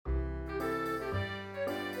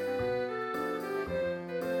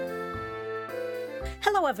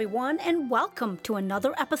Hello, everyone, and welcome to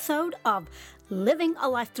another episode of Living a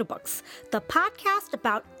Life Through Books, the podcast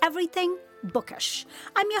about everything bookish.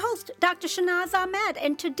 I'm your host, Dr. Shanaz Ahmed,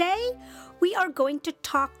 and today we are going to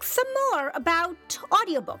talk some more about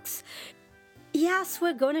audiobooks. Yes,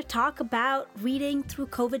 we're going to talk about reading through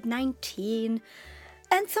COVID-19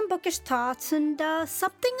 and some bookish thoughts and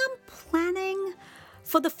something I'm planning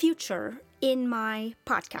for the future in my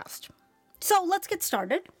podcast. So let's get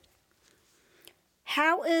started.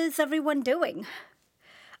 How is everyone doing?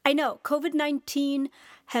 I know COVID-19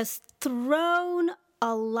 has thrown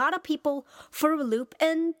a lot of people for a loop,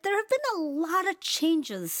 and there have been a lot of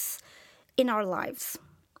changes in our lives.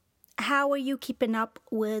 How are you keeping up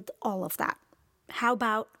with all of that? How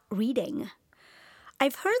about reading?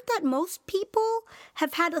 I've heard that most people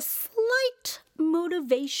have had a slight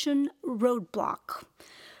motivation roadblock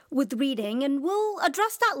with reading, and we'll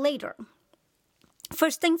address that later.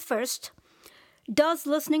 First things first. Does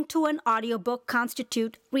listening to an audiobook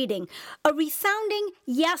constitute reading? A resounding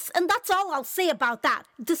yes, and that's all I'll say about that.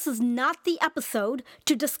 This is not the episode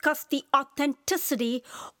to discuss the authenticity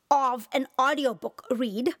of an audiobook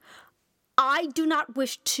read. I do not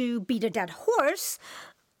wish to beat a dead horse.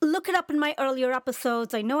 Look it up in my earlier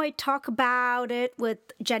episodes. I know I talk about it with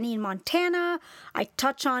Jenny in Montana. I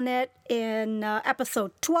touch on it in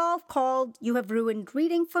episode 12 called You Have Ruined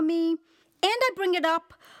Reading for Me. And I bring it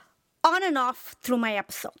up on and off through my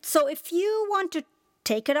episodes. So if you want to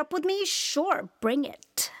take it up with me, sure, bring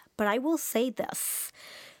it. But I will say this.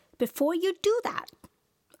 Before you do that,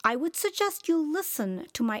 I would suggest you listen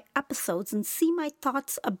to my episodes and see my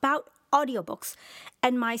thoughts about audiobooks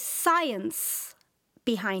and my science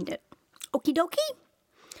behind it. Okie dokie?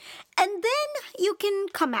 And then you can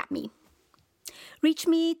come at me. Reach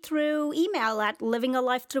me through email at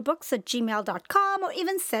livingalifethroughbooks@gmail.com or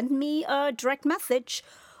even send me a direct message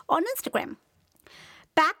on Instagram.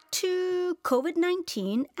 Back to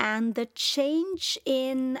COVID-19 and the change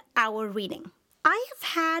in our reading. I have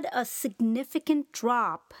had a significant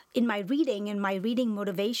drop in my reading and my reading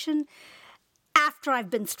motivation after I've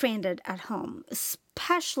been stranded at home,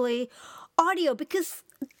 especially audio, because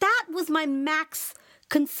that was my max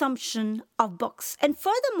consumption of books. And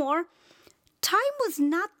furthermore, time was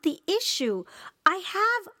not the issue. I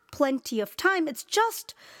have plenty of time. It's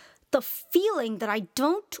just the feeling that I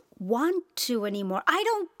don't want to anymore. I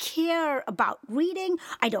don't care about reading.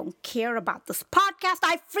 I don't care about this podcast.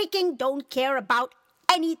 I freaking don't care about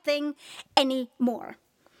anything anymore.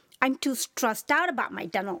 I'm too stressed out about my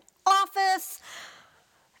dental office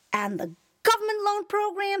and the government loan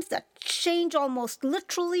programs that change almost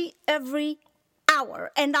literally every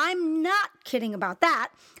hour. And I'm not kidding about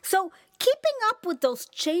that. So keeping up with those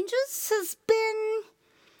changes has been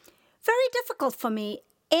very difficult for me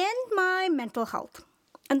and my mental health.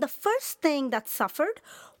 And the first thing that suffered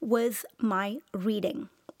was my reading.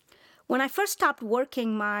 When I first stopped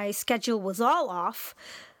working, my schedule was all off.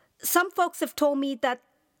 Some folks have told me that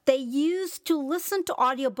they used to listen to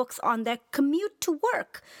audiobooks on their commute to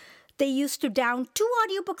work. They used to down 2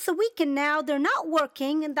 audiobooks a week, and now they're not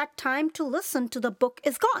working, and that time to listen to the book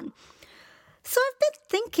is gone. So I've been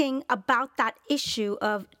thinking about that issue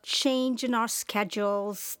of change in our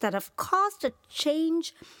schedules that have caused a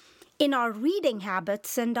change in our reading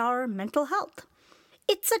habits and our mental health.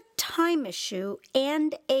 It's a time issue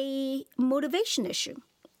and a motivation issue.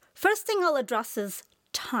 First thing I'll address is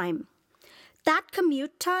time. That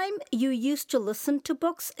commute time you used to listen to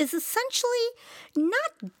books is essentially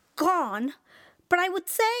not gone, but I would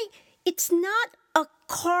say it's not a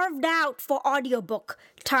carved out for audiobook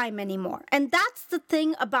time anymore. And that's the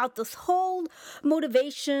thing about this whole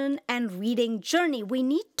motivation and reading journey. We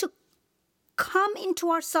need to come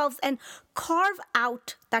into ourselves and carve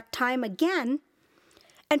out that time again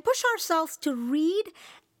and push ourselves to read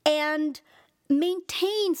and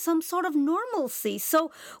maintain some sort of normalcy.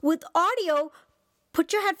 So with audio,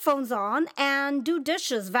 put your headphones on and do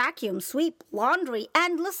dishes, vacuum, sweep, laundry,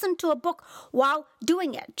 and listen to a book while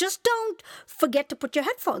doing it. Just don't forget to put your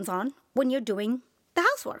headphones on when you're doing the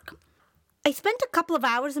housework. I spent a couple of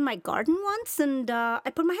hours in my garden once, and I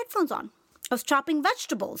put my headphones on. I was chopping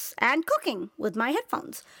vegetables and cooking with my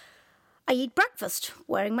headphones. I eat breakfast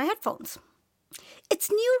wearing my headphones. It's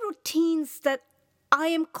new routines that I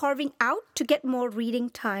am carving out to get more reading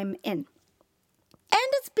time in.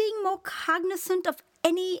 And it's being more cognizant of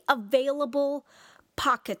any available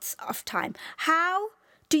pockets of time. How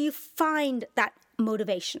do you find that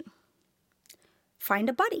motivation? Find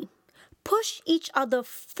a buddy. Push each other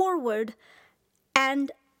forward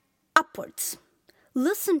and upwards.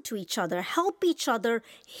 Listen to each other. Help each other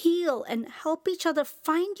heal and help each other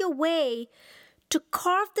find your way to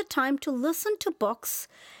carve the time to listen to books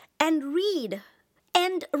and read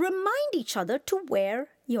and remind each other to wear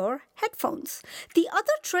your headphones. The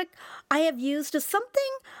other trick I have used is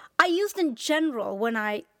something I used in general when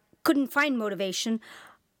I couldn't find motivation.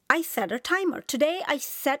 I set a timer. Today I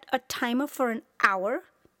set a timer for an hour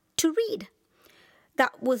to read.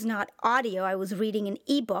 That was not audio. I was reading an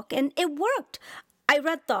ebook, and it worked. I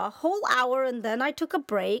read the whole hour and then I took a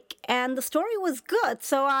break, and the story was good,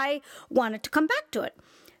 so I wanted to come back to it.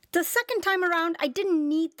 The second time around, I didn't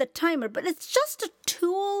need the timer, but it's just a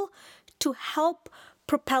tool to help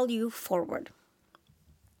propel you forward.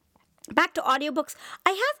 Back to audiobooks,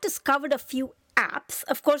 I have discovered a few apps.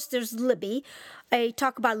 Of course, there's Libby. I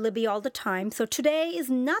talk about Libby all the time, so today is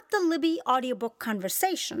not the Libby audiobook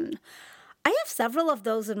conversation. I have several of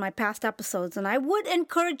those in my past episodes, and I would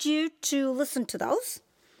encourage you to listen to those.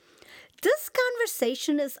 This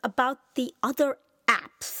conversation is about the other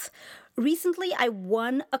apps. Recently, I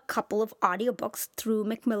won a couple of audiobooks through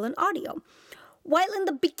Macmillan Audio. While in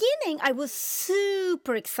the beginning, I was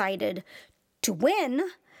super excited to win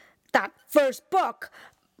that first book,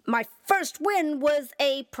 my first win was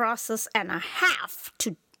a process and a half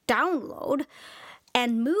to download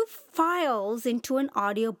and move files into an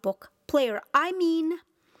audiobook player. I mean,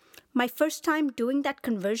 my first time doing that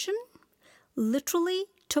conversion literally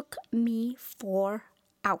took me 4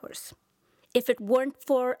 hours. If it weren't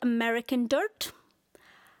for American Dirt,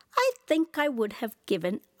 I think I would have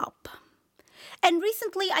given up. And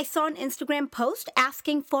recently I saw an Instagram post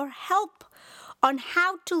asking for help on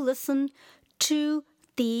how to listen to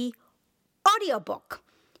the audiobook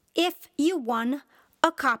if you won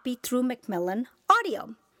a copy through Macmillan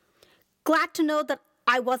Audio. Glad to know that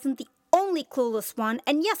I wasn't the only clueless one.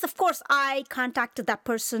 And yes, of course, I contacted that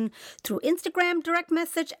person through Instagram direct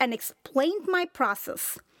message and explained my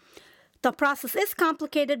process. The process is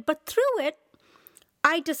complicated, but through it,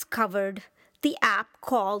 I discovered the app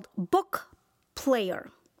called Book Player.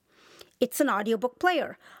 It's an audiobook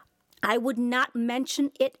player. I would not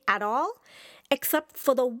mention it at all, except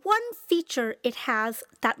for the one feature it has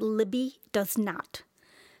that Libby does not: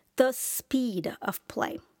 the speed of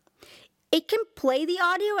play. It can play the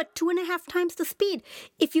audio at 2.5 times the speed.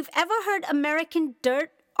 If you've ever heard American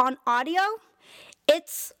Dirt on audio,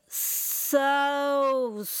 it's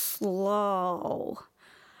so slow.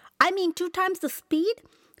 I mean, 2 times the speed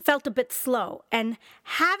felt a bit slow, and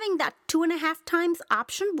having that 2.5 times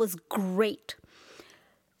option was great.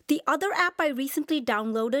 The other app I recently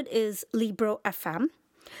downloaded is Libro FM.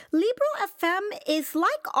 Libro FM is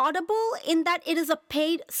like Audible in that it is a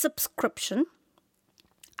paid subscription.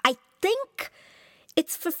 I think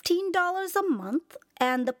it's $15 a month,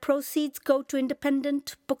 and the proceeds go to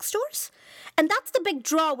independent bookstores. And that's the big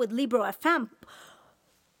draw with Libro FM.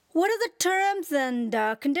 What are the terms and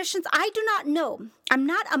conditions? I do not know. I'm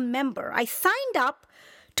not a member. I signed up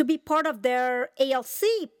to be part of their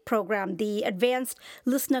ALC program, the Advanced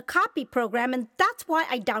Listener Copy program, and that's why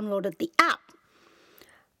I downloaded the app.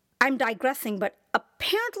 I'm digressing, but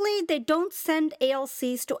apparently they don't send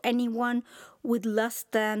ALCs to anyone with less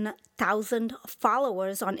than 1,000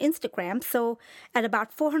 followers on Instagram. So at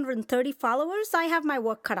about 430 followers, I have my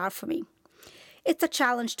work cut out for me. It's a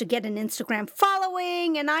challenge to get an Instagram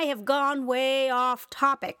following, and I have gone way off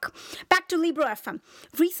topic. Back to Libro FM.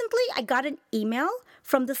 Recently, I got an email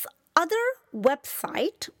from this other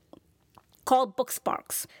website called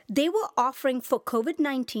Booksparks. They were offering for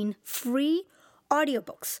COVID-19 free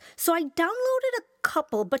audiobooks. So I downloaded a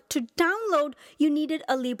couple, but to download, you needed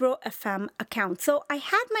a Libro FM account. So I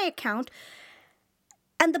had my account,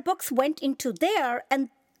 and the books went into there, and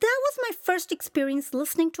that was my first experience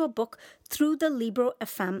listening to a book through the Libro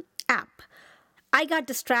FM app. I got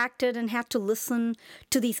distracted and had to listen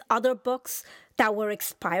to these other books that were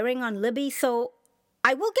expiring on Libby, so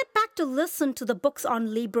I will get back to listen to the books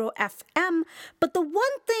on Libro FM, but the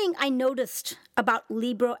one thing I noticed about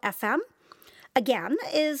Libro FM, again,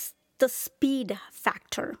 is the speed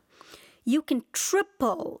factor. You can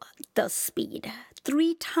triple the speed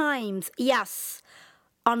 3 times, yes,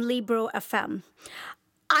 on Libro FM.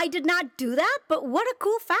 I did not do that, but what a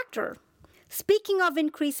cool factor. Speaking of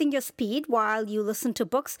increasing your speed while you listen to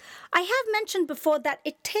books, I have mentioned before that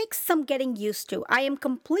it takes some getting used to. I am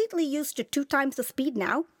completely used to 2 times the speed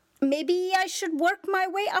now. Maybe I should work my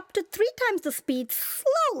way up to 3 times the speed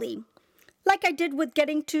slowly, like I did with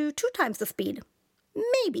getting to 2 times the speed.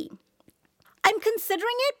 Maybe. I'm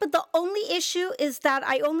considering it, but the only issue is that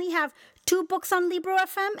I only have 2 books on Libro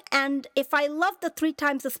FM, and if I love the 3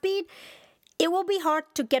 times the speed, it will be hard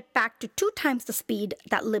to get back to 2 times the speed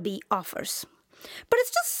that Libby offers. But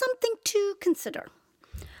it's just something to consider.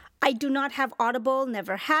 I do not have Audible,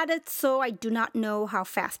 never had it, so I do not know how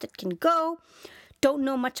fast it can go. Don't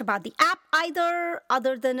know much about the app either,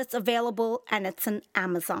 other than it's available and it's an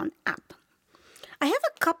Amazon app. I have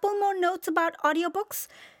a couple more notes about audiobooks,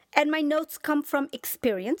 and my notes come from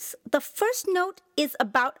experience. The first note is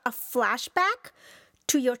about a flashback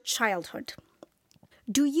to your childhood.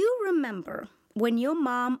 Do you remember when your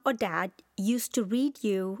mom or dad used to read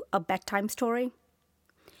you a bedtime story?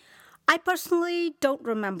 I personally don't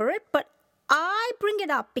remember it, but I bring it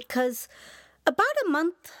up because about a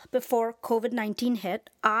month before COVID-19 hit,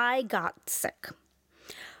 I got sick.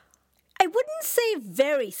 I wouldn't say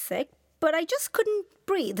very sick, but I just couldn't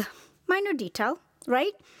breathe. Minor detail,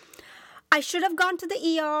 right? I should have gone to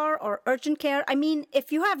the ER or urgent care. I mean,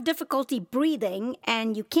 if you have difficulty breathing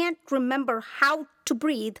and you can't remember how to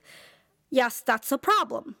breathe, yes, that's a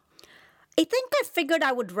problem. I think I figured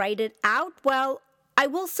I would write it out. Well, I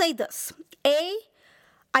will say this. A,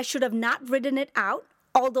 I should have not written it out,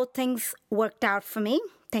 although things worked out for me,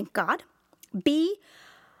 thank God. B,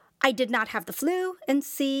 I did not have the flu. And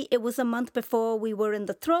C, it was a month before we were in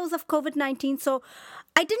the throes of COVID-19, so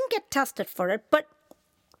I didn't get tested for it. But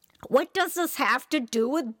what does this have to do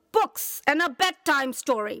with books and a bedtime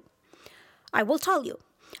story? I will tell you.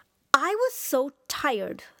 I was so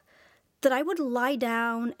tired that I would lie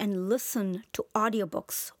down and listen to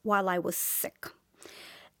audiobooks while I was sick.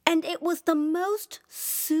 And it was the most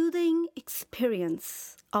soothing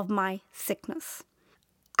experience of my sickness.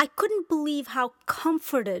 I couldn't believe how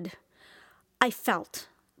comforted I felt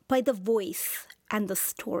by the voice and the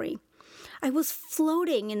story. I was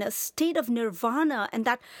floating in a state of nirvana, and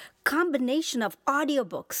that combination of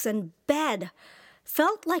audiobooks and bed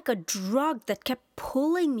felt like a drug that kept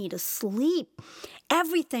pulling me to sleep.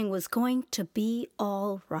 Everything was going to be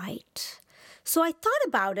all right. So I thought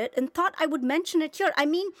about it and thought I would mention it here. I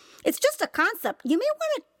mean, it's just a concept. You may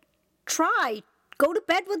want to try, go to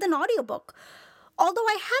bed with an audiobook. Although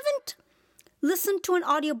I haven't listened to an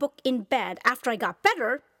audiobook in bed after I got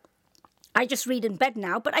better, I just read in bed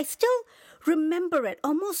now, but I still remember it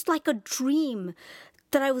almost like a dream,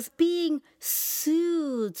 that I was being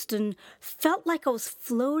soothed and felt like I was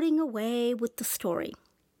floating away with the story.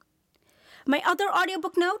 My other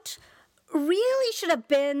audiobook note really should have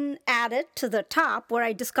been added to the top where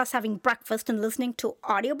I discuss having breakfast and listening to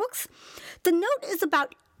audiobooks. The note is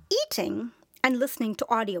about eating and listening to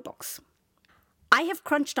audiobooks. I have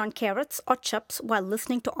crunched on carrots or chips while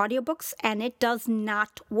listening to audiobooks, and it does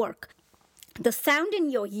not work. The sound in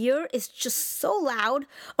your ear is just so loud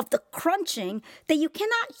of the crunching that you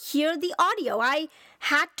cannot hear the audio. I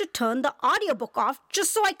had to turn the audiobook off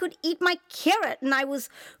just so I could eat my carrot, and I was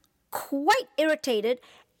quite irritated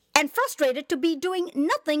and frustrated to be doing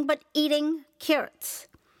nothing but eating carrots.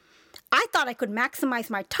 I thought I could maximize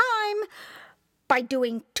my time by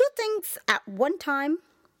doing two things at one time,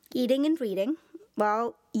 eating and reading.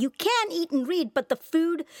 Well, you can eat and read, but the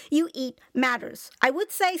food you eat matters. I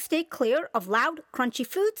would say stay clear of loud, crunchy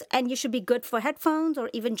foods, and you should be good for headphones or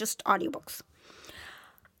even just audiobooks.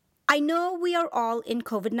 I know we are all in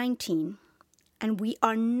COVID-19, and we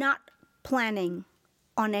are not planning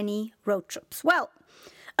on any road trips. Well,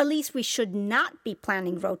 at least we should not be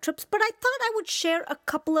planning road trips, but I thought I would share a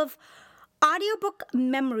couple of audiobook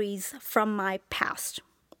memories from my past.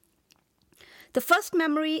 The first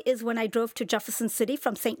memory is when I drove to Jefferson City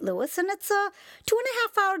from St. Louis, and it's a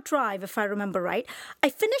 2.5-hour drive, if I remember right. I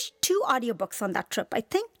finished 2 audiobooks on that trip. I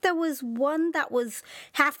think there was one that was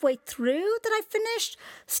halfway through that I finished,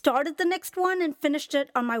 started the next one, and finished it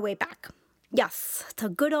on my way back. Yes, the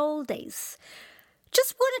good old days.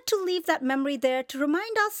 Just wanted to leave that memory there to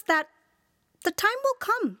remind us that the time will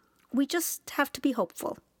come. We just have to be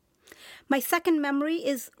hopeful. My second memory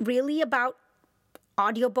is really about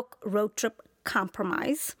audiobook road trip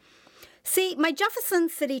compromise. See, my Jefferson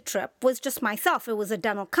City trip was just myself. It was a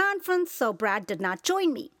dental conference, so Brad did not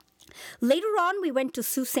join me. Later on, we went to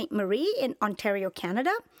Sault Ste. Marie in Ontario,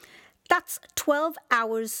 Canada. That's 12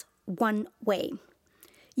 hours one way.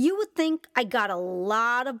 You would think I got a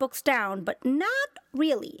lot of books down, but not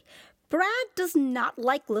really. Brad does not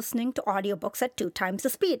like listening to audiobooks at 2 times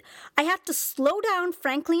the speed. I had to slow down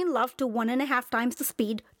Frankly in Love to 1.5 times the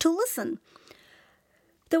speed to listen.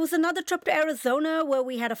 There was another trip to Arizona where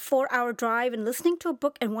we had a 4-hour drive, and listening to a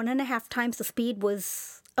book at 1.5 times the speed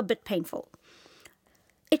was a bit painful.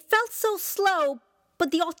 It felt so slow,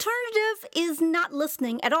 but the alternative is not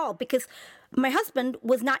listening at all because my husband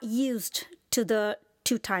was not used to the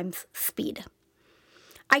 2 times speed.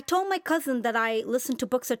 I told my cousin that I listened to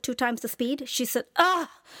books at 2 times the speed. She said,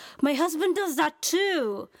 my husband does that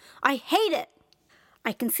too. I hate it.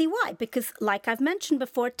 I can see why, because like I've mentioned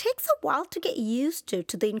before, it takes a while to get used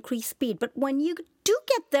to the increased speed. But when you do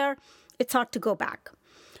get there, it's hard to go back.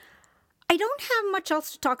 I don't have much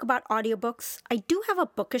else to talk about audiobooks. I do have a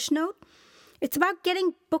bookish note. It's about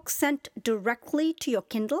getting books sent directly to your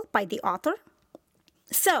Kindle by the author.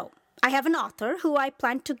 So, I have an author who I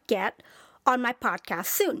plan to get on my podcast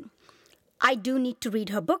soon. I do need to read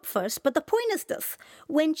her book first, but the point is this.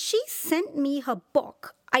 When she sent me her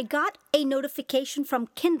book, I got a notification from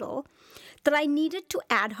Kindle that I needed to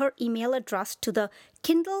add her email address to the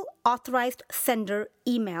Kindle Authorized Sender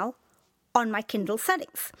email on my Kindle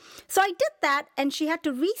settings. So I did that, and she had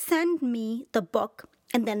to resend me the book,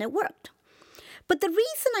 and then it worked. But the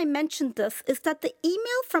reason I mentioned this is that the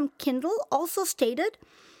email from Kindle also stated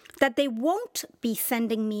that they won't be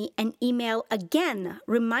sending me an email again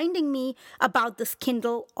reminding me about this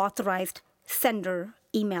Kindle Authorized Sender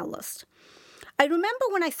email list. I remember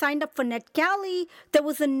when I signed up for NetGalley, there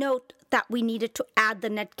was a note that we needed to add the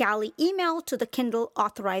NetGalley email to the Kindle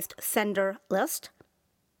Authorized Sender list.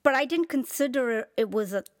 But I didn't consider it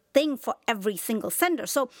was a thing for every single sender.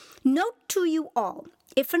 So note to you all,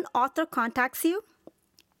 if an author contacts you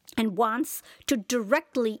and wants to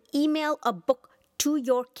directly email a book to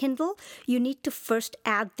your Kindle, you need to first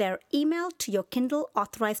add their email to your Kindle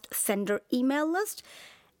Authorized Sender email list,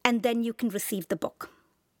 and then you can receive the book.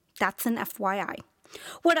 That's an FYI.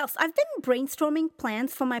 What else? I've been brainstorming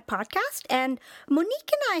plans for my podcast, and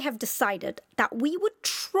Monique and I have decided that we would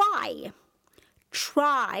try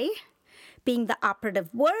being the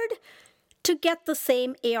operative word, to get the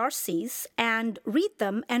same ARCs and read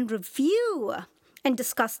them and review and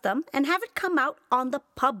discuss them and have it come out on the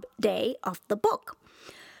pub day of the book.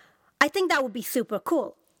 I think that would be super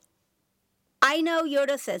cool. I know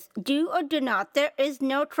Yoda says, do or do not, there is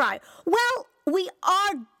no try. Well, we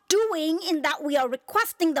are doing in that we are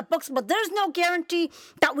requesting the books, but there's no guarantee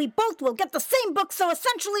that we both will get the same book, so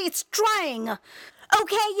essentially it's trying.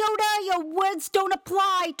 Okay, Yoda, your words don't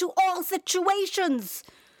apply to all situations.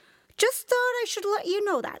 Just thought I should let you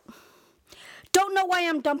know that. Don't know why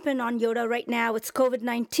I'm dumping on Yoda right now. It's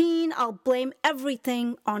COVID-19. I'll blame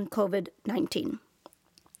everything on COVID-19.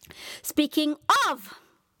 Speaking of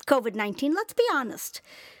COVID-19, let's be honest.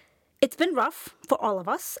 It's been rough for all of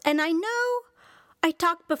us, and I know I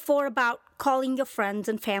talked before about calling your friends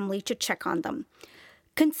and family to check on them.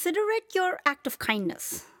 Consider it your act of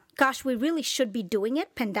kindness. Gosh, we really should be doing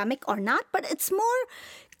it, pandemic or not, but it's more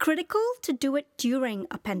critical to do it during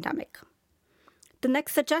a pandemic. The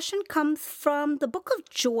next suggestion comes from the Book of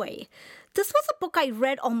Joy. This was a book I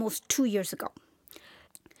read almost 2 years ago.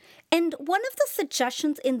 And one of the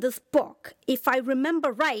suggestions in this book, if I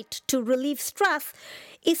remember right, to relieve stress,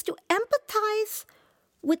 is to empathize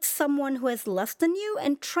with someone who has less than you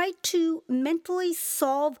and try to mentally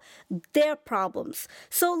solve their problems.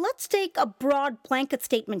 So let's take a broad blanket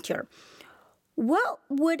statement here. What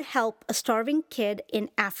would help a starving kid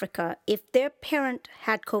in Africa if their parent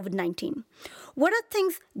had COVID-19? What are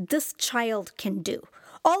things this child can do?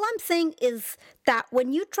 All I'm saying is that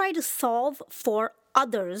when you try to solve for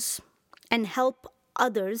others and help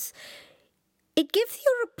others, it gives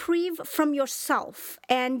you a reprieve from yourself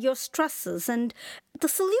and your stresses, and the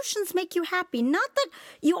solutions make you happy. Not that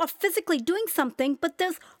you are physically doing something, but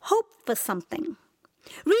there's hope for something.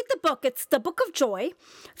 Read the book. It's the Book of Joy.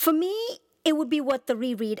 For me, it would be worth the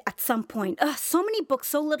reread at some point. So many books,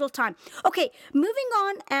 so little time. Okay, moving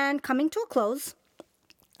on and coming to a close.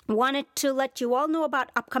 Wanted to let you all know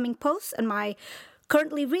about upcoming posts and my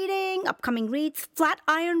currently reading, upcoming reads.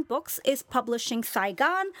 Flatiron Books is publishing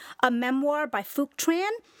Saigon, a memoir by Phuc Tran.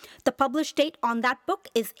 The published date on that book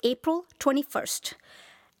is April 21st.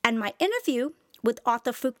 And my interview with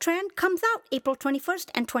author Phuc Tran comes out April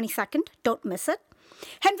 21st and 22nd. Don't miss it.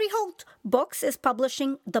 Henry Holt Books is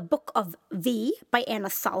publishing The Book of V by Anna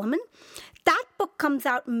Solomon. That book comes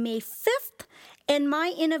out May 5th, and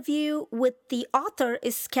my interview with the author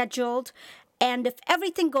is scheduled. And if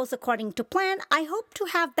everything goes according to plan, I hope to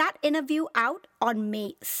have that interview out on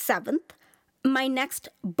May 7th. My next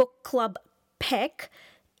book club pick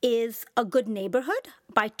is A Good Neighborhood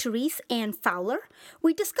by Therese Ann Fowler.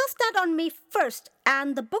 We discussed that on May 1st,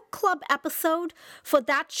 and the book club episode for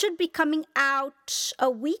that should be coming out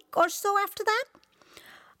a week or so after that.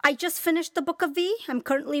 I just finished the Book of V. I'm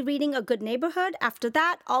currently reading A Good Neighborhood. After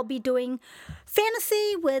that, I'll be doing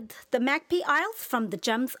fantasy with the Magpie Isles from the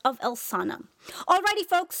Gems of Elsana. Alrighty,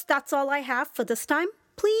 folks, that's all I have for this time.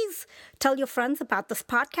 Please tell your friends about this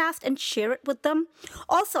podcast and share it with them.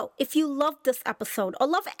 Also, if you love this episode or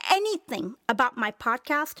love anything about my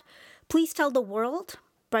podcast, please tell the world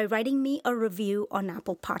by writing me a review on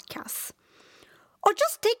Apple Podcasts. Or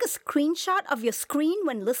just take a screenshot of your screen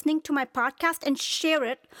when listening to my podcast and share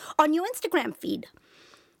it on your Instagram feed.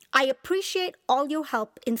 I appreciate all your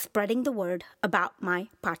help in spreading the word about my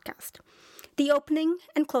podcast. The opening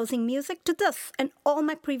and closing music to this and all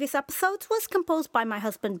my previous episodes was composed by my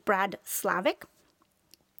husband, Brad Slavic.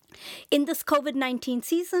 In this COVID-19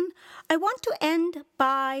 season, I want to end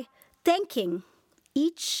by thanking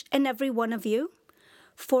each and every one of you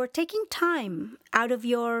for taking time out of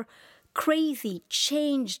your crazy,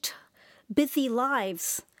 changed, busy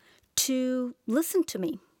lives to listen to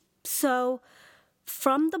me. So,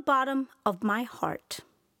 from the bottom of my heart,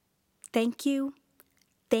 thank you,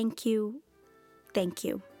 thank you, thank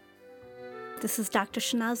you. This is Dr.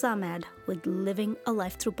 Shanaz Ahmed with Living a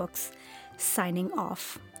Life Through Books, signing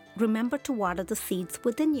off. Remember to water the seeds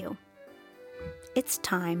within you. It's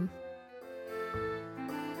time.